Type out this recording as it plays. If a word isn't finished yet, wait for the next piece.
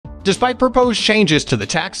Despite proposed changes to the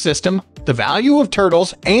tax system, the value of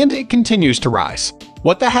turtles and it continues to rise.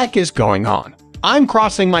 What the heck is going on? I'm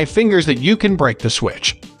crossing my fingers that you can break the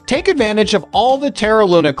switch. Take advantage of all the TERRA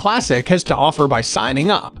LUNC Classic has to offer by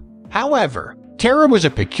signing up. However, TERRA was a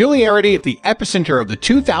peculiarity at the epicenter of the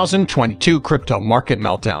 2022 crypto market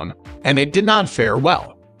meltdown, and it did not fare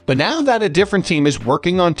well. But now that a different team is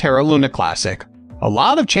working on TERRA LUNC Classic, a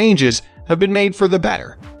lot of changes have been made for the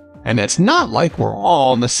better. And it's not like we're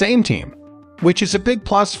all on the same team, which is a big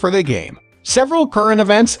plus for the game. Several current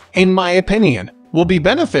events, in my opinion, will be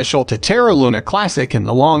beneficial to TERRA LUNC Classic in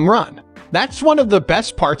the long run. That's one of the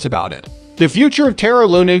best parts about it. The future of TERRA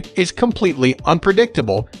LUNC is completely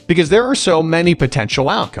unpredictable because there are so many potential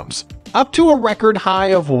outcomes, up to a record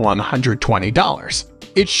high of $120.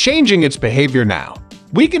 It's changing its behavior now.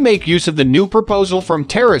 We can make use of the new proposal from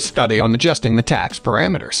TERRA's study on adjusting the tax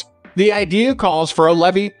parameters. The idea calls for a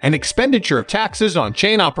levy and expenditure of taxes on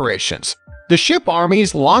chain operations. The ship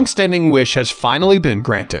army's long-standing wish has finally been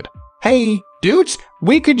granted. Hey, dudes,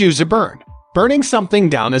 we could use a burn. Burning something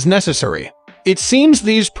down is necessary. It seems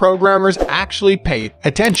these programmers actually pay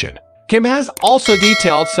attention. Kim has also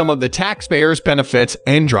detailed some of the taxpayers' benefits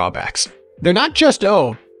and drawbacks. They're not just,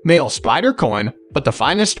 oh, male spider coin, but the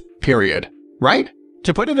finest, period. Right?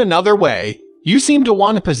 To put it another way, you seem to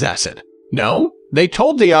want to possess it. No? They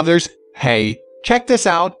told the others, hey, check this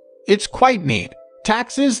out. It's quite neat.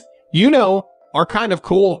 Taxes, you know, are kind of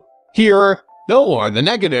cool. Here, though, are the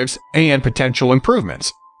negatives and potential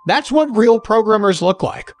improvements. That's what real programmers look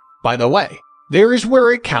like. By the way, there is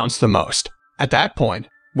where it counts the most. At that point,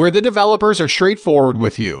 where the developers are straightforward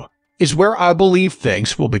with you, is where I believe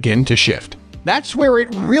things will begin to shift. That's where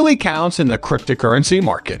it really counts in the cryptocurrency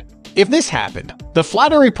market. If this happened, the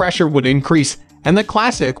flattery pressure would increase and the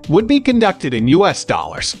Classic would be conducted in US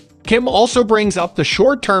dollars. Kim also brings up the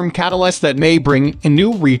short-term catalyst that may bring in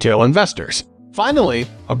new retail investors. Finally,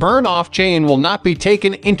 a burn off-chain will not be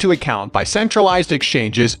taken into account by centralized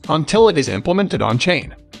exchanges until it is implemented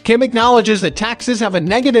on-chain. Kim acknowledges that taxes have a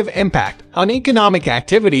negative impact on economic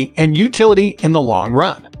activity and utility in the long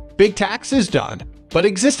run. Big tax is done, but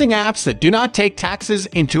existing apps that do not take taxes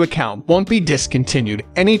into account won't be discontinued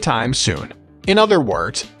anytime soon. In other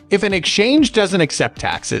words, if an exchange doesn't accept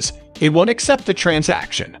taxes, it won't accept the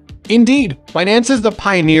transaction. Indeed, Binance is the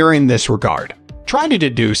pioneer in this regard. Try to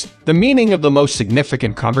deduce the meaning of the most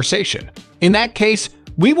significant conversation. In that case,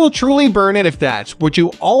 we will truly burn it if that's what you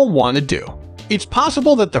all want to do. It's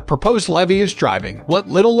possible that the proposed levy is driving what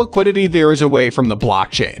little liquidity there is away from the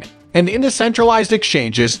blockchain and into centralized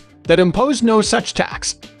exchanges that impose no such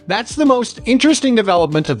tax. That's the most interesting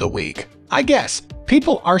development of the week. I guess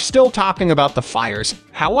people are still talking about the fires.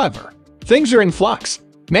 However, things are in flux.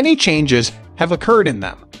 Many changes have occurred in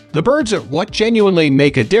them. The birds are what genuinely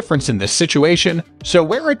make a difference in this situation, so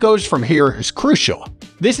where it goes from here is crucial.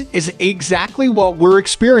 This is exactly what we're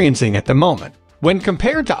experiencing at the moment. When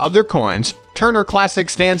compared to other coins, TERRA Classic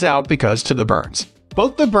stands out because to the burns.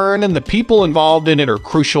 Both the burn and the people involved in it are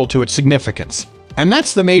crucial to its significance. And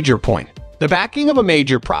that's the major point. The backing of a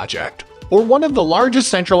major project, or one of the largest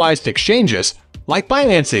centralized exchanges, like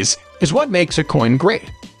Binance's, is what makes a coin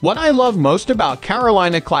great. What I love most about TERRA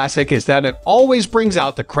LUNC Classic is that it always brings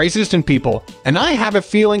out the craziest in people, and I have a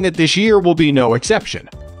feeling that this year will be no exception.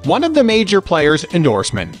 One of the major players'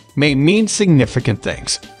 endorsement may mean significant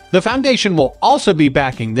things. The foundation will also be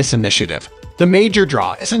backing this initiative. The major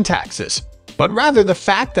draw isn't taxes, but rather the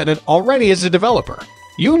fact that it already is a developer.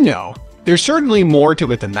 You know, there's certainly more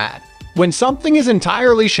to it than that. When something is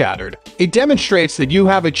entirely shattered, it demonstrates that you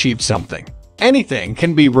have achieved something. Anything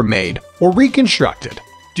can be remade or reconstructed.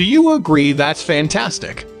 Do you agree that's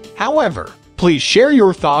fantastic? However, please share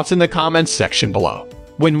your thoughts in the comments section below.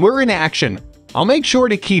 When we're in action, I'll make sure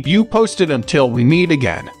to keep you posted until we meet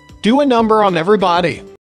again. Do a number on everybody.